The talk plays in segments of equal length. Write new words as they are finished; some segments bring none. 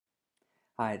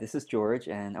Hi, this is George,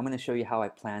 and I'm going to show you how I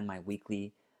plan my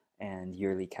weekly and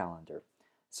yearly calendar.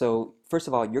 So first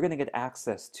of all, you're going to get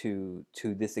access to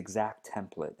this exact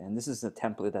template, and this is a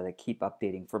template that I keep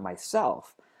updating for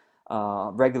myself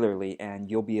regularly,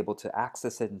 and you'll be able to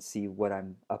access it and see what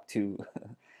I'm up to.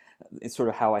 It's sort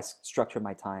of how I structure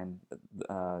my time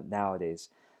nowadays.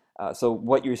 So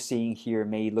what you're seeing here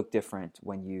may look different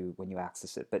when you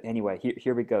access it. But anyway,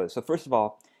 here we go. So first of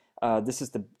all, this is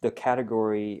the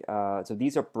category. So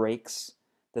these are breaks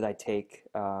that I take,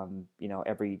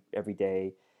 every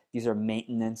day. These are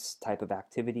maintenance type of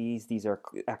activities. These are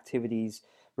activities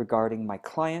regarding my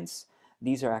clients.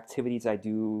 These are activities I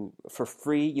do for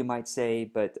free, you might say,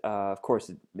 but of course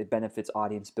it benefits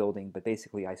audience building. But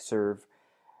basically, I serve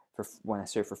when I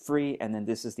serve for free, and then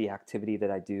this is the activity that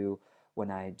I do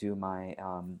when I do my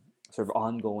sort of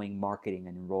ongoing marketing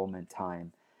and enrollment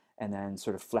time, and then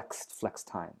sort of flex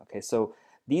time. Okay, so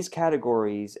these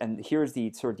categories, and here's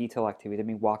the sort of detail activity. Let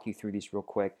me walk you through these real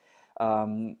quick.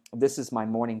 This is my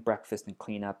morning breakfast and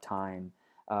cleanup time,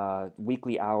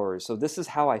 weekly hours. So this is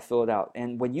how I fill it out.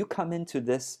 And when you come into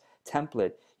this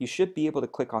template, you should be able to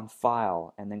click on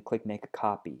File and then click Make a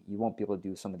Copy. You won't be able to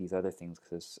do some of these other things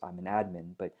because I'm an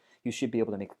admin, but you should be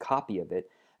able to make a copy of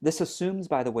it. This assumes,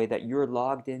 by the way, that you're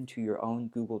logged into your own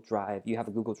Google Drive. You have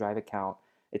a Google Drive account.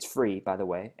 It's free, by the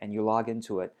way, and you log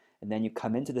into it, and then you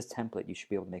come into this template, you should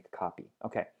be able to make a copy.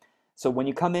 Okay, so when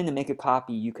you come in and make a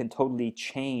copy, you can totally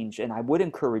change, and I would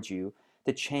encourage you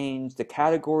to change the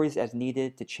categories as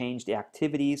needed, to change the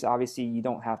activities. Obviously, you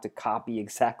don't have to copy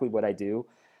exactly what I do,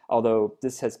 although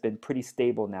this has been pretty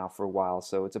stable now for a while,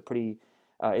 so it's a pretty,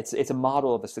 it's a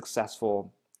model of a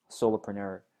successful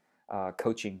solopreneur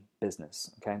coaching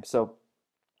business. Okay, so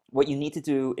what you need to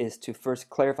do is to first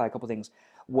clarify a couple things.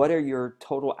 What are your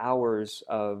total hours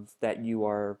of that you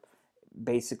are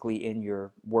basically in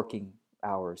your working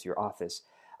hours, your office?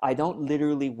 I don't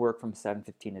literally work from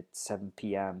 7:15 to 7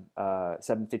 p.m.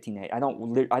 7:15 8. I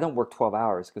don't work 12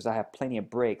 hours because I have plenty of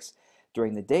breaks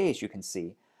during the day, as you can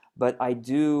see. But I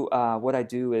do what I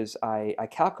do is I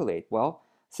calculate. Well,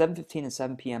 7:15 and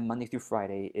 7 p.m. Monday through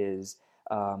Friday is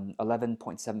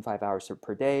 11.75 hours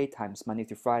per day times Monday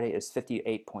through Friday is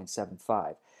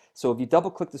 58.75. So if you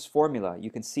double click this formula,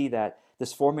 you can see that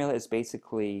this formula is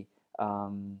basically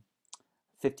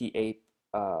 58,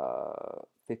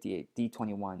 58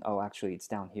 D21. Oh, actually, it's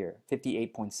down here.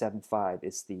 58.75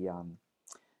 is the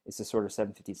sort of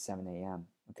 7:50 to 7 a.m.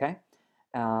 Okay,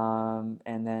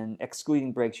 and then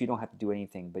excluding breaks, you don't have to do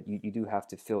anything, but you do have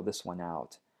to fill this one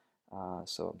out.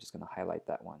 So I'm just going to highlight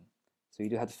that one. So you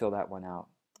do have to fill that one out.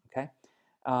 Okay,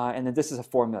 and then this is a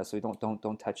formula, so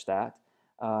don't touch that.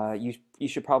 You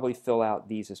should probably fill out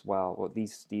these as well. Well,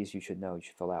 these you should know you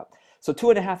should fill out. So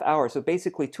 2.5 hours. So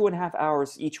basically 2.5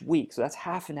 hours each week. So that's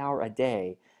half an hour a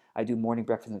day. I do morning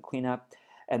breakfast and cleanup,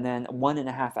 and then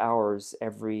 1.5 hours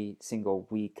every single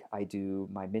week. I do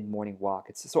my mid-morning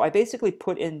walk. So I basically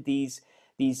put in these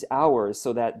hours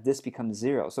so that this becomes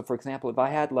zero. So for example, if I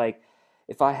had like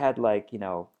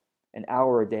an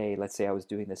hour a day, let's say I was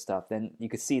doing this stuff, then you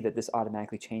could see that this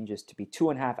automatically changes to be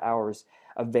 2.5 hours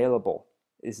available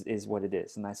is what it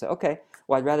is. And I said, okay,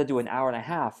 well, I'd rather do an hour and a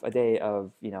half a day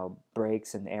of,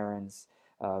 breaks and errands,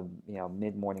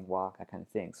 mid-morning walk, that kind of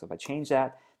thing. So if I change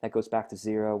that, that goes back to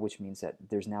zero, which means that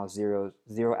there's now zero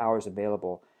hours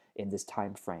available in this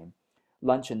time frame.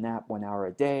 Lunch and nap, 1 hour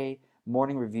a day.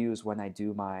 Morning reviews when I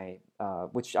do my,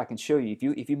 which I can show you.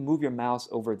 If you move your mouse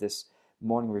over this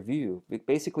morning review,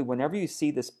 basically whenever you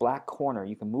see this black corner,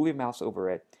 you can move your mouse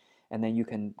over it, and then you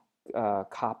can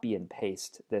copy and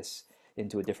paste this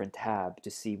into a different tab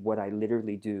to see what I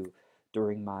literally do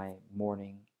during my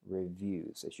morning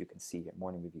reviews. As you can see here,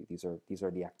 morning review. These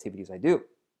are the activities I do.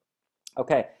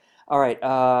 Okay, all right.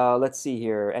 Let's see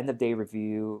here. End of day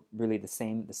review. Really, the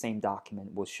same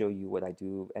document will show you what I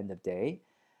do end of day.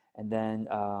 And then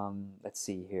let's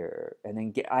see here. And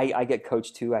then I get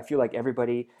coached too. I feel like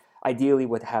everybody ideally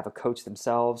would have a coach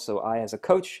themselves. So as a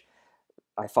coach,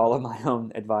 I follow my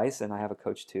own advice, and I have a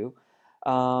coach too.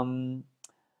 Um,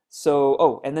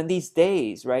 oh, and then these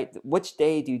days, right? Which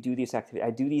day do you do these activities?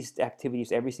 I do these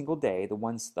activities every single day, the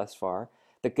ones thus far.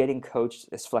 The getting coached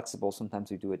is flexible. Sometimes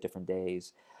we do it different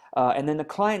days. And then the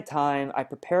client time, I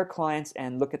prepare clients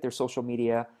and look at their social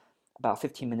media about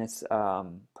 15 minutes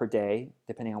per day,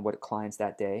 depending on what clients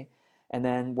that day. And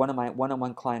then one of my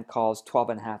one-on-one client calls,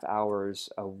 12 and a half hours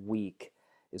a week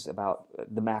is about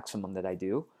the maximum that I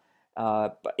do.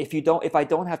 But if I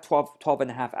don't have 12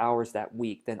 and a half hours that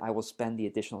week, then I will spend the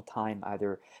additional time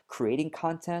either creating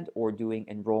content or doing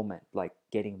enrollment, like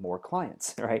getting more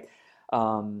clients, right?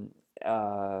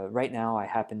 Right now, I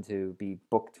happen to be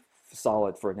booked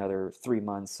solid for another 3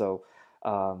 months. So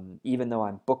even though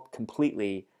I'm booked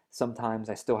completely, sometimes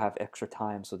I still have extra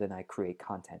time. So then I create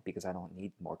content because I don't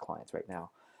need more clients right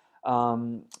now.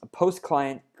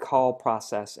 Post-client call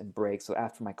process and break. So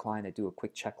after my client, I do a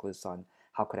quick checklist on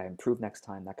how could I improve next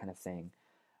time, that kind of thing.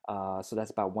 So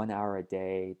that's about 1 hour a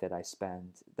day that I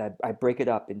spend. That I break it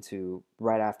up into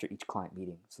right after each client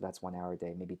meeting. So that's 1 hour a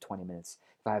day, maybe 20 minutes.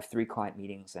 If I have 3 client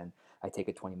meetings, then I take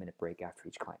a 20-minute break after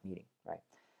each client meeting,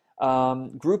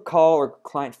 right? Group call or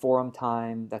client forum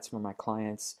time, that's for my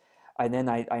clients. And then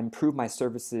I improve my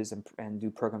services and do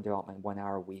program development 1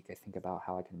 hour a week. I think about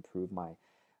how I can improve my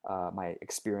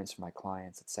experience for my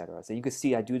clients, etc. So you can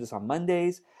see I do this on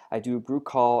Mondays. I do a group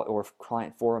call or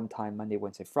client forum time Monday,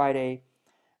 Wednesday, Friday.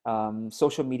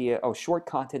 Social media, short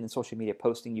content and social media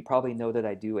posting. You probably know that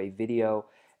I do a video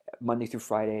Monday through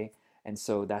Friday, and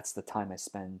so that's the time I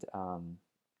spend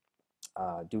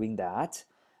doing that.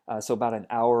 So about an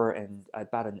hour and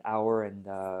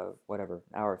whatever,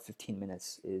 an hour 15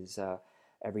 minutes is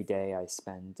every day I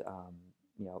spend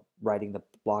writing the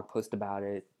blog post about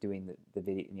it, doing the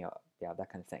video, yeah,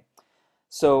 that kind of thing.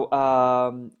 So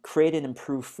create and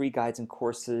improve free guides and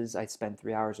courses. I spend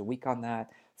 3 hours a week on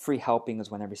that. Free helping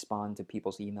is when I respond to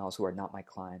people's emails who are not my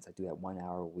clients. I do that 1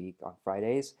 hour a week on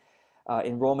Fridays.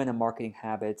 Enrollment and marketing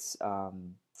habits. I'll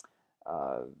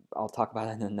talk about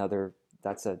it in another.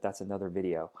 That's another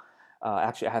video.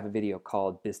 Actually, I have a video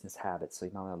called Business Habits, so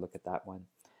you might want to look at that one.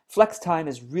 Flex time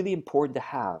is really important to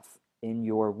have in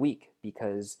your week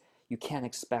because you can't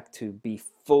expect to be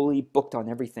fully booked on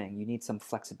everything. You need some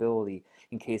flexibility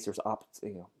in case there's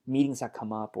meetings that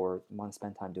come up or you want to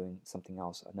spend time doing something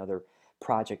else, another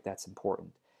project that's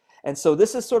important. And so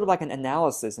this is sort of like an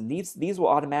analysis, and these will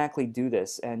automatically do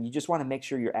this, and you just want to make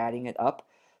sure you're adding it up.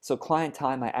 So client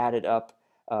time, I added up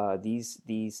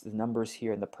the numbers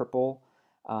here in the purple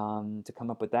to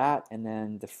come up with that, and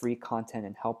then the free content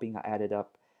and helping, I added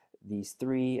up these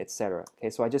three, etc. Okay,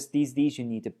 so I just these you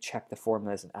need to check the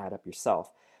formulas and add up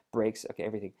yourself. Breaks, okay,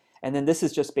 everything. And then this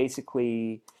is just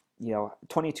basically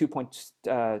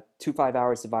 22.25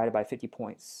 hours divided by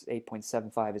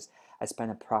 50.8.75 is I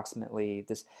spent approximately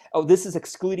this. Oh, this is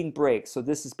excluding breaks. So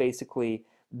this is basically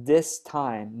this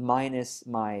time minus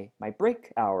my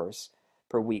break hours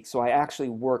per week. So I actually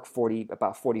work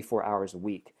about 44 hours a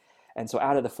week. And so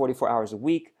out of the 44 hours a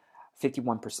week,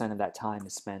 51% of that time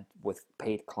is spent with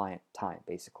paid client time,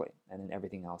 basically, and then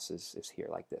everything else is here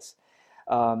like this.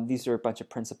 These are a bunch of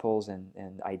principles and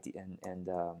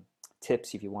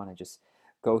tips. If you want to just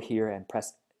go here and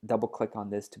double click on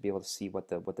this to be able to see what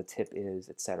the tip is,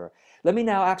 etc. Let me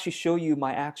now actually show you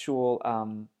my actual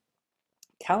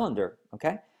calendar.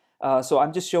 Okay, so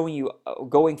I'm just showing you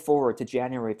going forward to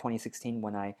January of 2016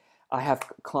 when I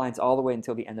have clients all the way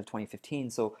until the end of 2015.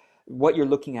 So what you're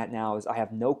looking at now is I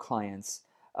have no clients.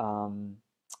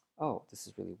 Oh, this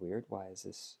is really weird. Why is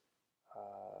this?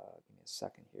 Give me a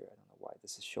second here. I don't know why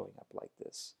this is showing up like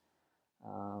this.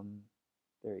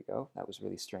 There you go. That was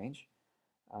really strange.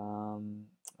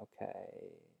 Okay,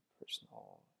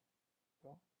 personal.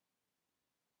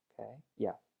 Okay,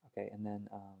 yeah. Okay, and then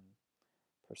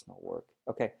personal work.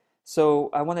 Okay,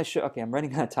 so I want to show. Okay, I'm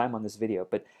running out of time on this video,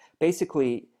 but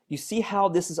basically, you see how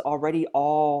this is already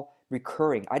all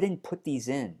recurring. I didn't put these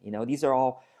in. These are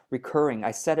all recurring.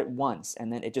 I said it once,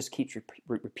 and then it just keeps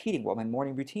repeating what my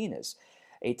morning routine is,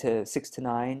 6 to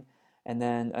 9. And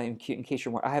then in case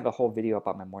you're, I have a whole video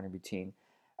about my morning routine,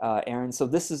 Aaron. So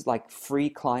this is like free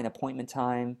client appointment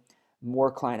time,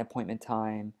 more client appointment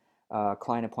time,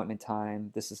 client appointment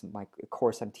time. This is my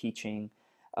course I'm teaching.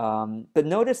 But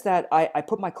notice that I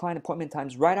put my client appointment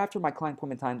times right after my client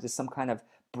appointment times is some kind of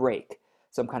break,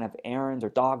 some kind of errand or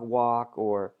dog walk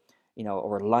or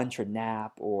or lunch or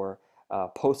nap or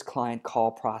post-client call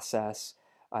process.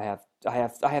 I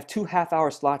have 2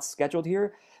 half-hour slots scheduled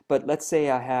here, but let's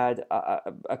say I had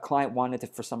a client wanted to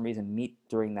for some reason meet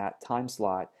during that time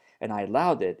slot, and I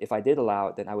allowed it. If I did allow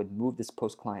it, then I would move this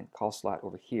post-client call slot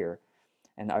over here,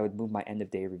 and I would move my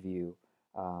end-of-day review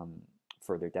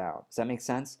further down. Does that make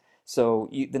sense? So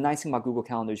the nice thing about Google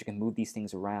Calendar is you can move these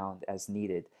things around as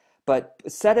needed. But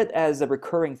set it as a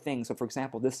recurring thing. So for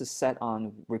example, this is set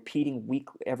on repeating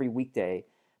every weekday,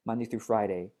 Monday through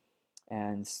Friday,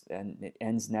 and it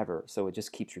ends never. So it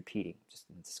just keeps repeating. Just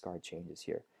discard changes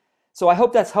here. So I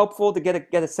hope that's helpful to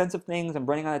get a sense of things. I'm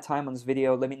running out of time on this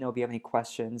video. Let me know if you have any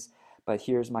questions. But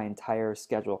here's my entire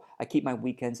schedule. I keep my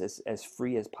weekends as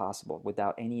free as possible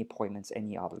without any appointments,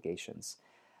 any obligations.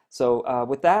 So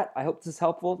with that, I hope this is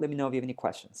helpful. Let me know if you have any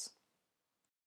questions.